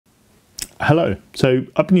Hello. So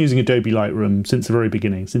I've been using Adobe Lightroom since the very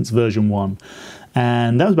beginning, since version 1,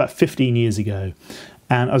 and that was about 15 years ago.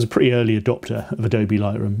 And I was a pretty early adopter of Adobe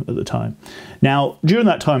Lightroom at the time. Now, during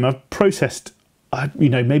that time, I've processed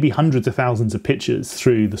maybe hundreds of thousands of pictures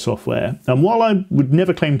through the software. And while I would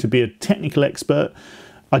never claim to be a technical expert,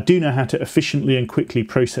 I do know how to efficiently and quickly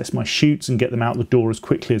process my shoots and get them out the door as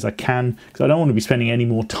quickly as I can, because I don't want to be spending any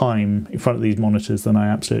more time in front of these monitors than I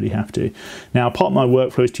absolutely have to. Now, part of my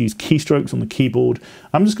workflow is to use keystrokes on the keyboard.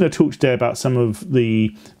 I'm just going to talk today about some of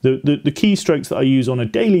the keystrokes that I use on a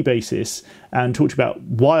daily basis and talk about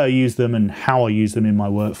why I use them and how I use them in my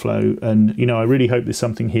workflow. And, I really hope there's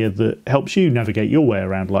something here that helps you navigate your way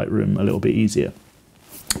around Lightroom a little bit easier.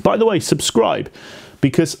 By the way, subscribe,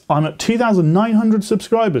 because I'm at 2,900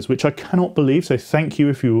 subscribers, which I cannot believe, so thank you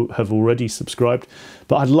if you have already subscribed.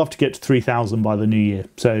 But I'd love to get to 3,000 by the new year.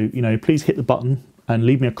 So, please hit the button and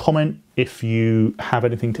leave me a comment if you have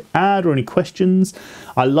anything to add or any questions.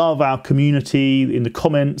 I love our community in the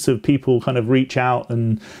comments of people kind of reach out,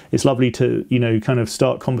 and it's lovely to, kind of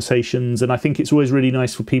start conversations. And I think it's always really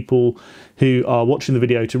nice for people who are watching the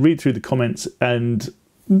video to read through the comments and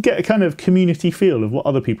get a kind of community feel of what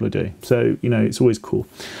other people are doing. So, it's always cool.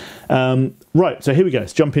 Right, so here we go.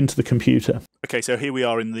 Let's jump into the computer. Okay, so here we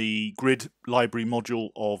are in the grid library module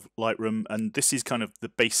of Lightroom, and this is kind of the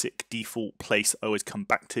basic default place I always come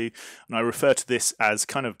back to. And I refer to this as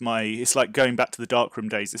kind of it's like going back to the darkroom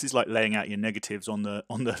days. This is like laying out your negatives on the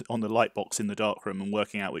light box in the darkroom and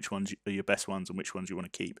working out which ones are your best ones and which ones you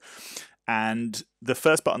want to keep. And the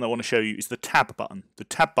first button I want to show you is the tab button. The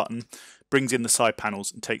tab button brings in the side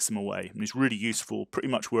panels and takes them away, and is really useful pretty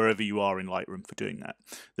much wherever you are in Lightroom for doing that.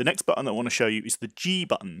 The next button I want to show you is the G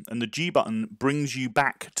button, and the G button brings you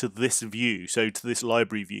back to this view, so to this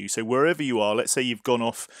library view. So wherever you are, let's say you've gone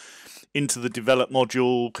off into the develop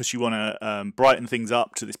module because you want to brighten things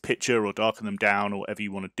up to this picture or darken them down or whatever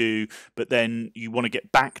you want to do, but then you want to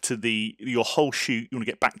get back to your whole shoot, you want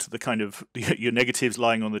to get back to the kind of your negatives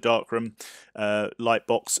lying on the darkroom light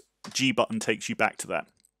box. G button takes you back to that.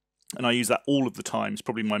 And I use that all of the time. It's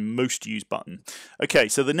probably my most used button. Okay,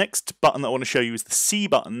 so the next button that I want to show you is the C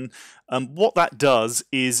button. What that does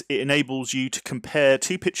is it enables you to compare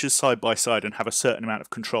two pictures side by side and have a certain amount of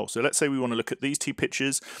control. So let's say we want to look at these two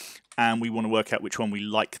pictures and we want to work out which one we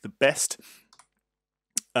like the best.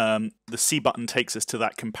 The C button takes us to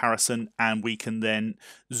that comparison, and we can then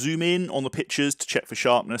zoom in on the pictures to check for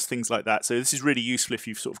sharpness, things like that. So this is really useful if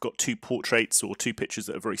you've sort of got two portraits or two pictures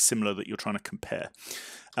that are very similar that you're trying to compare.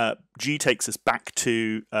 G takes us back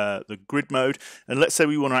to the grid mode, and let's say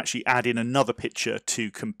we want to actually add in another picture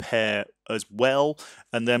to compare as well,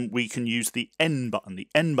 and then we can use the N button. The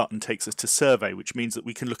N button takes us to survey, which means that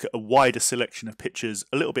we can look at a wider selection of pictures,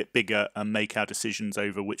 a little bit bigger, and make our decisions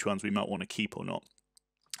over which ones we might want to keep or not.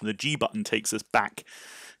 The G button takes us back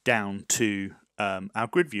down to our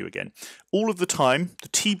grid view again. All of the time, the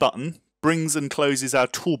T button brings and closes our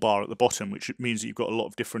toolbar at the bottom, which means that you've got a lot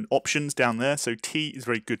of different options down there. So T is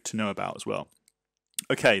very good to know about as well.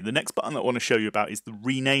 Okay, the next button that I want to show you about is the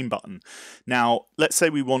rename button. Now, let's say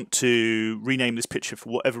we want to rename this picture for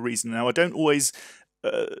whatever reason. Now, I don't always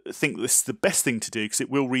think this is the best thing to do because it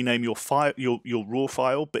will rename your file, your raw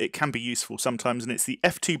file, but it can be useful sometimes, and it's the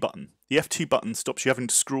F2 button. The F2 button stops you having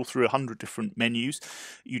to scroll through 100 different menus.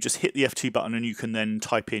 You just hit the F2 button and you can then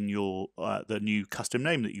type in your the new custom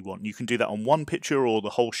name that you want. You can do that on one picture or the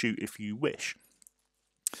whole shoot if you wish.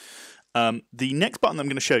 The next button I'm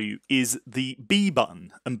going to show you is the B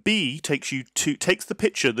button, and B takes the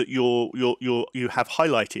picture that you have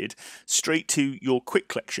highlighted straight to your quick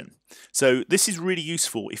collection. So this is really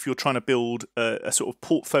useful if you're trying to build a sort of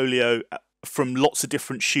portfolio from lots of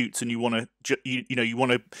different shoots, and you want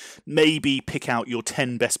to maybe pick out your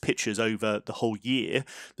 10 best pictures over the whole year.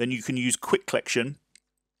 Then you can use quick collection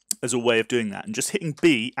as a way of doing that, and just hitting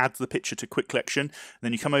B adds the picture to quick collection. And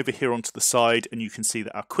then you come over here onto the side and you can see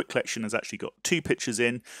that our quick collection has actually got two pictures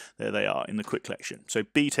in. There they are in the quick collection. So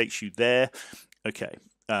B takes you there. Okay,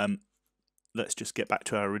 let's just get back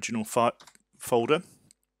to our original folder.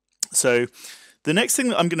 So the next thing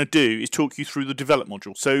that I'm going to do is talk you through the develop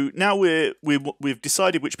module. So now we've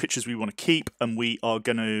decided which pictures we want to keep, and we are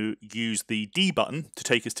going to use the D button to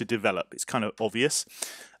take us to develop. It's kind of obvious.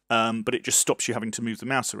 But it just stops you having to move the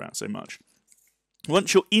mouse around so much.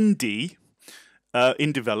 Once you're in D,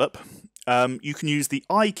 in develop, you can use the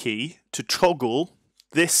I key to toggle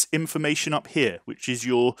this information up here, which is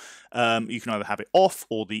you can either have it off,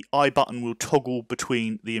 or the I button will toggle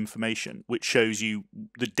between the information, which shows you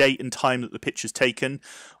the date and time that the picture's taken,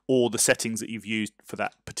 or the settings that you've used for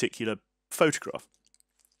that particular photograph.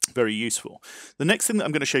 Very useful. The next thing that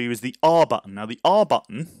I'm going to show you is the R button. Now the R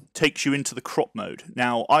button takes you into the crop mode.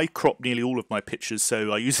 Now I crop nearly all of my pictures,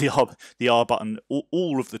 so I use the R button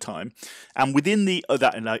all of the time. And within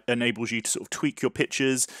that enables you to sort of tweak your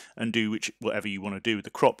pictures and do whatever you want to do with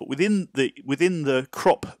the crop. But within the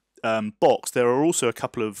crop box, there are also a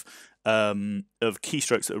couple of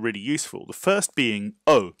keystrokes that are really useful. The first being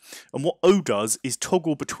O, and what O does is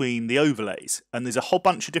toggle between the overlays. And there's a whole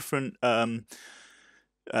bunch of different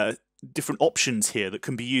options here that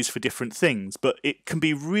can be used for different things, but it can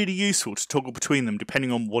be really useful to toggle between them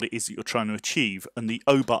depending on what it is that you're trying to achieve, and the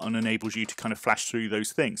O button enables you to kind of flash through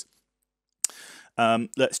those things.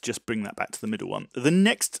 Let's just bring that back to the middle one. The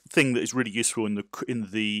next thing that is really useful in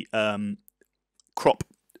the crop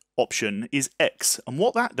option is X, and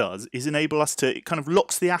what that does is enable us to, it kind of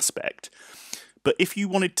locks the aspect. But if you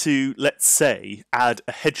wanted to, let's say, add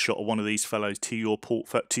a headshot of one of these fellows to your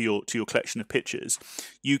collection of pictures,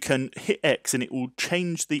 you can hit X and it will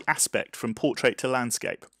change the aspect from portrait to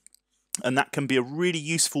landscape. And that can be a really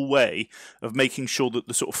useful way of making sure that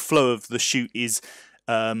the sort of flow of the shoot is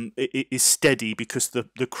steady, because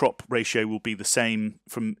the crop ratio will be the same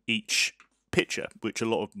from each picture, which a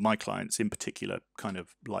lot of my clients in particular kind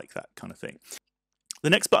of like that kind of thing. The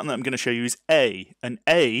next button that I'm going to show you is A, and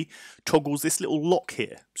A toggles this little lock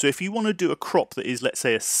here. So if you want to do a crop that is, let's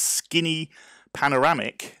say, a skinny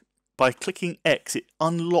panoramic, by clicking X it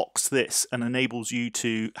unlocks this and enables you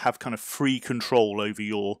to have kind of free control over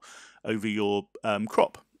your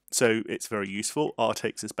crop. So it's very useful. R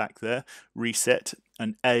takes us back there, reset,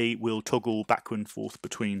 and A will toggle back and forth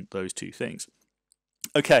between those two things.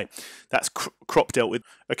 Okay, that's crop dealt with.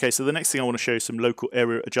 Okay, so the next thing I want to show you some local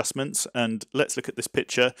area adjustments, and let's look at this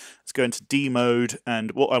picture. Let's go into D mode,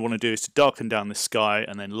 and what I want to do is to darken down the sky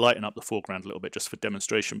and then lighten up the foreground a little bit just for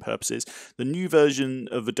demonstration purposes. The new version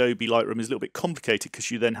of Adobe Lightroom is a little bit complicated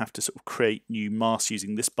because you then have to sort of create new masks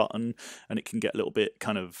using this button, and it can get a little bit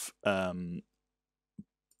kind of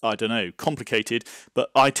I don't know, complicated, but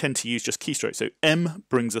I tend to use just keystrokes. So M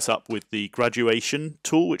brings us up with the graduation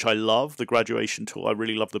tool, which I love. The graduation tool, I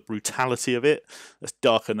really love the brutality of it. Let's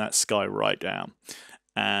darken that sky right down.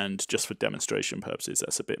 And just for demonstration purposes,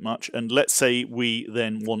 that's a bit much. And let's say we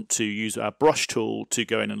then want to use our brush tool to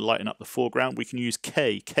go in and lighten up the foreground. We can use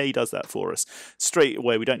K. K does that for us. Straight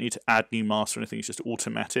away, we don't need to add new masks or anything. It's just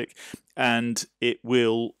automatic. And it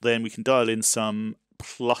will then, we can dial in some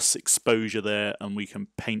plus exposure there, and we can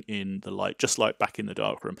paint in the light just like back in the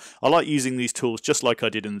darkroom. I like using these tools just like I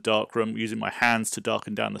did in the darkroom, using my hands to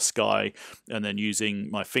darken down the sky and then using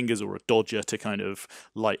my fingers or a dodger to kind of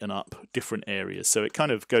lighten up different areas. So it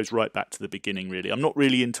kind of goes right back to the beginning, really. I'm not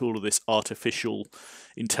really into all of this artificial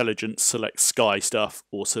intelligence select sky stuff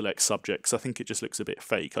or select subjects. I think it just looks a bit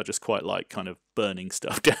fake. I just quite like kind of burning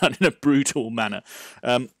stuff down in a brutal manner.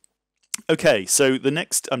 Okay, so the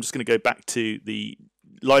next, I'm just going to go back to the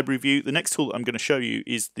library view. The next tool that I'm going to show you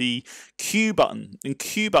is the Q button. And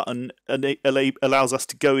Q button allows us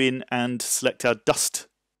to go in and select our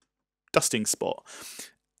dusting spot,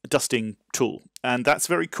 dusting tool. And that's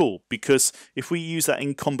very cool, because if we use that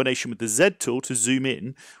in combination with the Z tool to zoom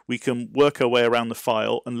in, we can work our way around the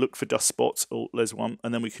file and look for dust spots. Oh, there's one.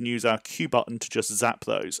 And then we can use our Q button to just zap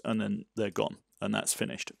those, and then they're gone. And that's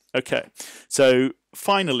finished. Okay, so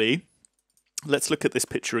finally, let's look at this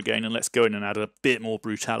picture again, and let's go in and add a bit more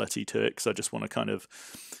brutality to it, because I just want to kind of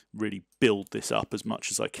really build this up as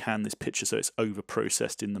much as I can, this picture, so it's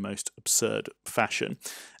over-processed in the most absurd fashion.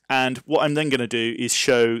 And what I'm then going to do is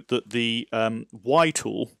show that the Y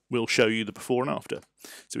tool will show you the before and after.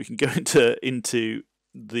 So we can go into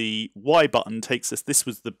the Y button takes us, this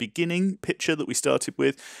was the beginning picture that we started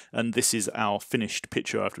with, and this is our finished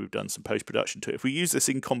picture after we've done some post-production to it. If we use this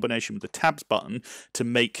in combination with the tabs button to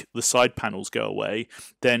make the side panels go away,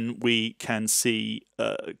 then we can see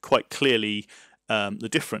quite clearly the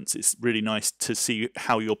difference. It's really nice to see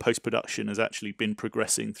how your post-production has actually been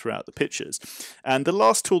progressing throughout the pictures. And the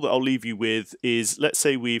last tool that I'll leave you with is, let's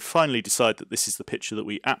say we finally decide that this is the picture that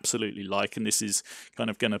we absolutely like, and this is kind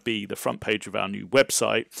of going to be the front page of our new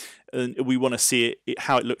website, and we want to see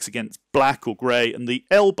how it looks against black or grey, and the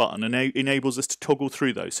L button enables us to toggle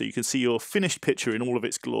through those, so you can see your finished picture in all of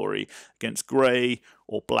its glory against grey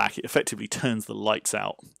or black. It effectively turns the lights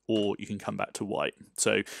out, or you can come back to white.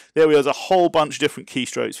 So there we are. There's a whole bunch of different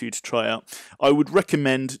keystrokes for you to try out. I would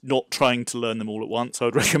recommend not trying to learn them all at once. I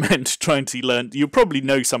would recommend trying to learn, you'll probably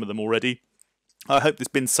know some of them already. I hope there's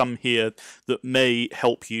been some here that may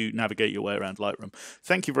help you navigate your way around Lightroom.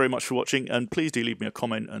 Thank you very much for watching, and please do leave me a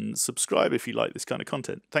comment and subscribe if you like this kind of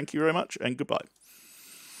content. Thank you very much, and goodbye.